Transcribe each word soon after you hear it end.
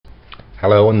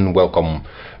Hello and welcome.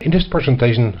 In this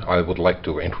presentation I would like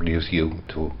to introduce you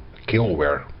to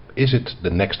Killware. Is it the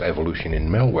next evolution in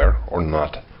malware or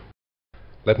not?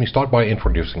 Let me start by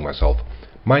introducing myself.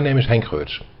 My name is Henk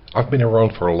Geurts. I've been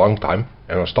around for a long time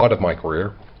and I started my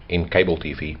career in cable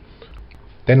TV.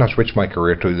 Then I switched my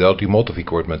career to the automotive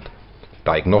equipment,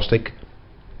 diagnostic,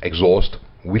 exhaust,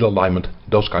 wheel alignment,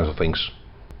 those kinds of things.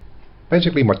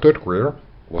 Basically my third career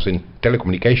was in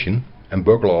telecommunication and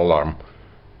burglar alarm.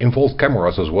 Involved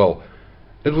cameras as well.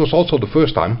 It was also the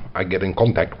first time I get in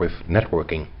contact with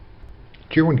networking.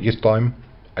 During this time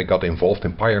I got involved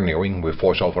in pioneering with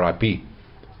voice over IP.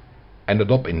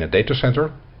 Ended up in a data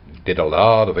center, did a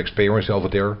lot of experience over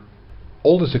there.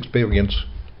 All this experience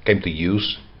came to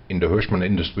use in the Hirschman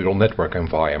industrial network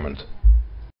environment.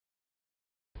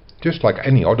 Just like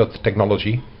any other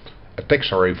technology,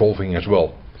 attacks are evolving as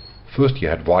well. First you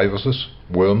had viruses,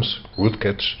 worms,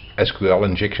 rootkits, SQL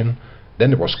injection.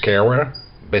 Then there was scareware,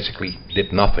 basically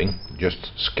did nothing,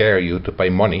 just scare you to pay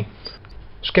money.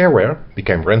 Scareware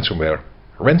became ransomware.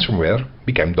 Ransomware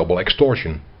became double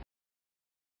extortion.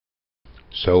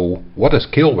 So what is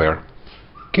Killware?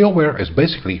 Killware is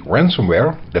basically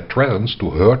ransomware that threatens to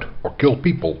hurt or kill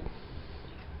people.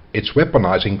 It's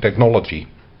weaponizing technology.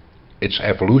 It's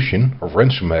evolution of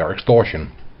ransomware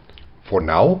extortion. For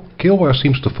now, Killware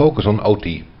seems to focus on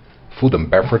OT, food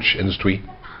and beverage industry,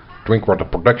 drinkwater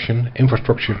production,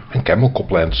 infrastructure and chemical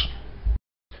plants.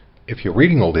 If you're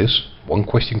reading all this, one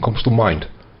question comes to mind.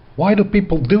 Why do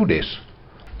people do this?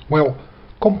 Well,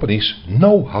 companies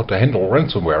know how to handle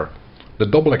ransomware. The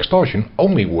double extortion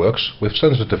only works with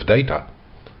sensitive data.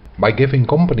 By giving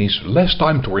companies less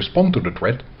time to respond to the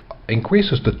threat,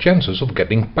 increases the chances of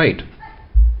getting paid.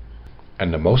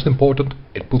 And the most important,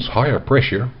 it puts higher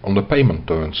pressure on the payment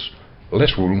terms,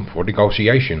 less room for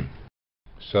negotiation.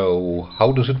 So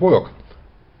how does it work?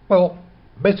 Well,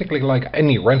 basically like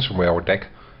any ransomware attack,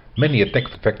 many attack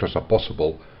vectors are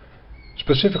possible,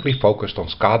 specifically focused on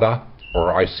SCADA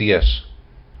or ICS.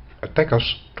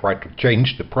 Attackers try to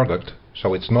change the product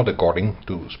so it's not according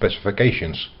to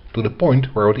specifications, to the point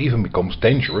where it even becomes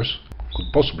dangerous, could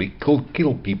possibly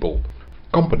kill people.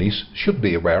 Companies should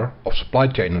be aware of supply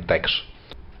chain attacks.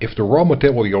 If the raw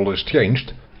material is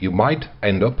changed, you might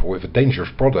end up with a dangerous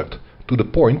product, to the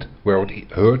point where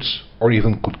it hurts or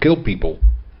even could kill people.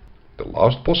 The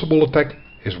last possible attack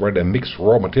is where they mix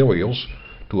raw materials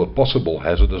to a possible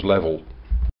hazardous level.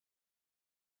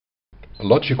 A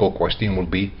logical question would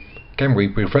be, can we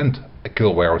prevent a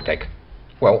Killware attack?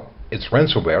 Well, it's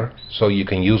ransomware, so you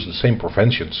can use the same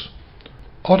preventions.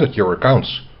 Audit your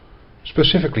accounts.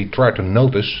 Specifically try to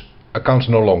notice accounts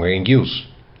no longer in use,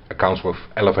 accounts with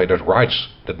elevated rights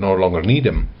that no longer need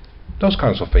them, those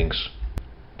kinds of things.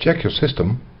 Check your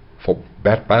system for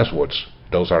bad passwords.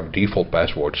 Those are default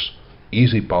passwords,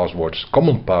 easy passwords,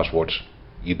 common passwords.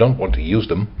 You don't want to use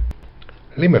them.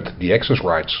 Limit the access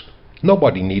rights.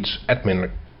 Nobody needs admin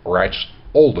rights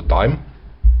all the time.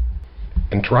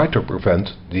 And try to prevent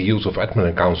the use of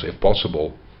admin accounts if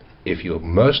possible. If you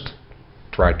must,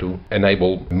 try to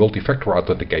enable multi-factor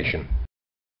authentication.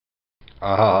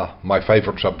 Ah, my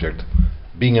favorite subject.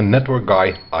 Being a network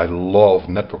guy, I love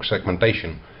network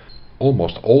segmentation.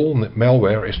 Almost all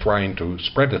malware is trying to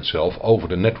spread itself over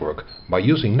the network. By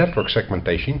using network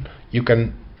segmentation, you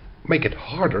can make it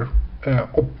harder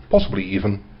or possibly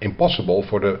even impossible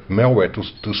for the malware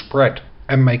to spread,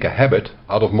 and make a habit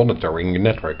out of monitoring your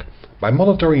network. By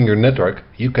monitoring your network,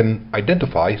 you can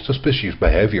identify suspicious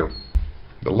behavior.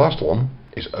 The last one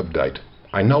is update.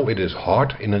 I know it is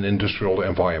hard in an industrial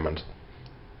environment.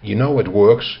 You know it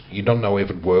works, you don't know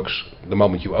if it works the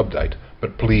moment you update,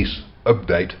 but please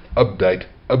update, update,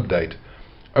 update.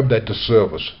 Update the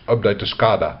servers, update the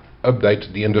SCADA,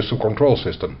 update the industrial control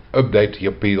system, update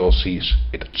your PLCs.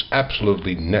 It's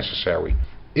absolutely necessary.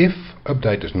 If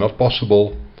update is not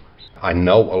possible, I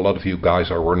know a lot of you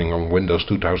guys are running on Windows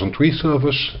 2003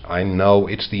 servers, I know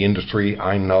it's the industry,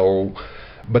 I know,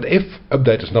 but if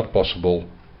update is not possible,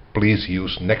 please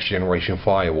use next generation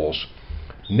firewalls.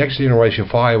 Next generation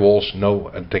firewalls know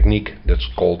a technique that's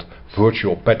called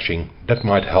virtual patching. That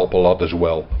might help a lot as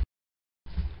well.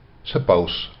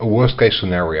 Suppose a worst case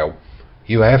scenario.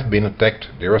 You have been attacked,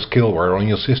 there is Killware on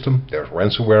your system, there's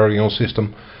ransomware on your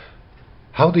system.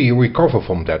 How do you recover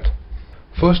from that?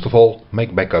 First of all,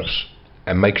 make backups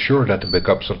and make sure that the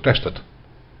backups are tested.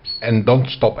 And don't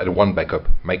stop at one backup,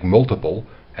 make multiple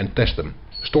and test them.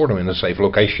 Store them in a safe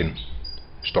location.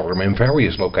 Store them in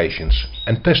various locations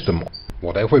and test them.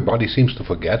 What everybody seems to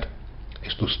forget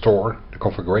is to store the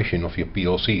configuration of your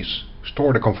PLCs.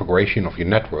 Store the configuration of your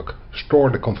network.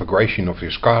 Store the configuration of your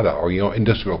SCADA or your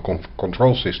industrial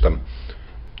control system.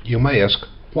 You may ask,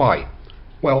 why?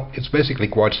 Well, it's basically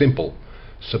quite simple.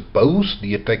 Suppose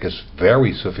the attack is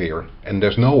very severe and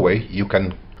there's no way you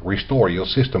can restore your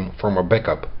system from a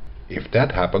backup. If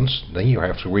that happens, then you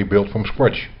have to rebuild from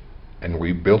scratch. And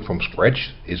rebuild from scratch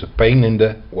is a pain in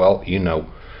the, well, you know.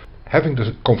 Having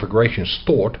the configuration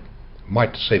stored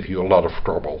might save you a lot of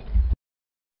trouble.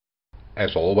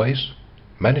 As always,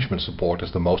 management support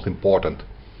is the most important.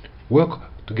 Work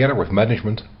together with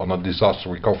management on a disaster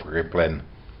recovery plan.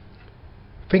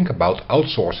 Think about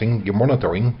outsourcing your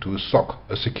monitoring to a SOC,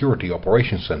 a Security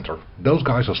Operations Center. Those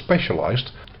guys are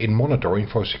specialized in monitoring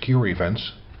for secure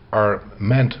events, are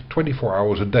manned 24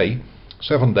 hours a day,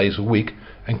 7 days a week,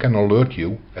 and can alert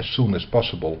you as soon as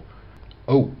possible.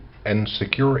 Oh, and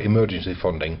secure emergency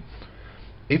funding.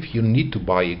 If you need to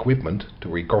buy equipment to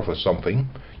recover something,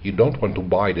 you don't want to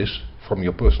buy this from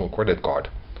your personal credit card.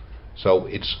 So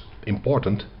it's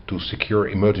important to secure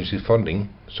emergency funding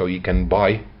so you can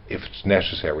buy if it's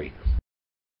necessary.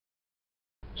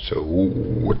 So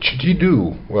what should you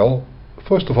do? Well,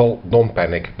 first of all, don't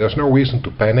panic. There's no reason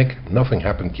to panic, nothing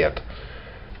happened yet.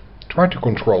 Try to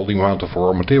control the amount of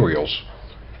raw materials.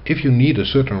 If you need a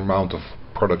certain amount of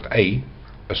product A,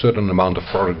 a certain amount of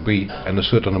product B and a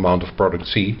certain amount of product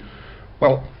C,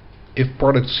 well, if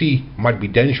product C might be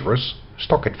dangerous,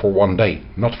 stock it for 1 day,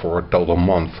 not for a total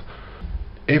month.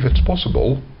 If it's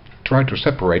possible, try to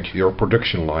separate your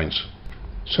production lines.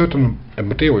 Certain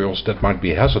materials that might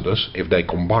be hazardous if they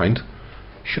combined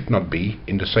should not be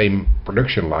in the same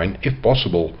production line if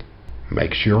possible.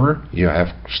 Make sure you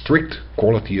have strict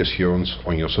quality assurance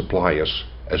on your suppliers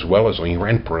as well as on your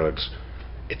end products.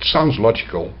 It sounds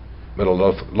logical, but a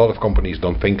lot of companies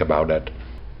don't think about that.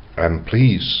 And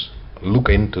please look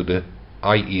into the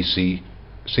IEC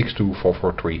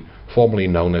 62443, formerly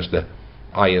known as the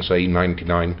ISA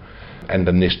 99, and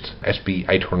the NIST SP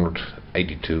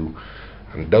 882.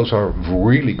 And those are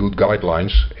really good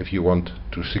guidelines if you want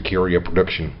to secure your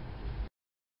production.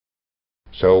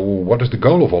 So what is the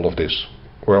goal of all of this?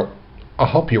 Well, I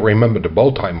hope you remember the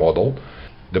bow tie model.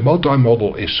 The bow tie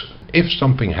model is, if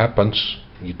something happens,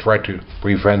 you try to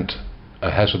prevent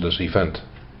a hazardous event.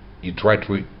 You try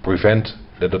to prevent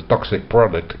that a toxic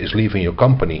product is leaving your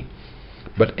company.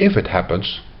 But if it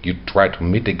happens, you try to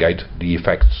mitigate the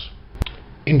effects.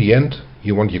 In the end,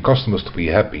 you want your customers to be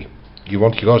happy. You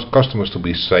want your customers to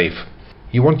be safe.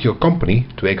 You want your company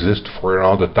to exist for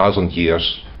around 1,000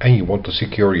 years. And you want to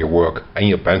secure your work and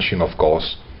your pension, of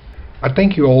course. I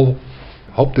thank you all.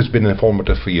 Hope this has been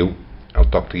informative for you. I'll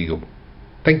talk to you.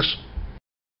 Thanks.